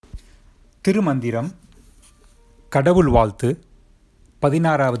திருமந்திரம் கடவுள் வாழ்த்து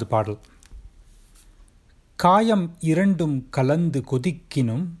 16வது பாடல். காயம் இரண்டும் கலந்து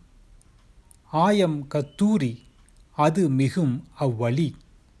கொதிக்கினும் ஆயம் கத்தூரி அது மிகும் அவ்வழி.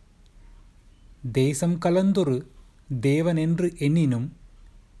 தேசம் கலந்தொரு தேவனென்று எண்ணினும்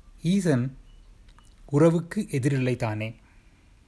ஈசன் உறவுக்கு எதிரில்லைதானே.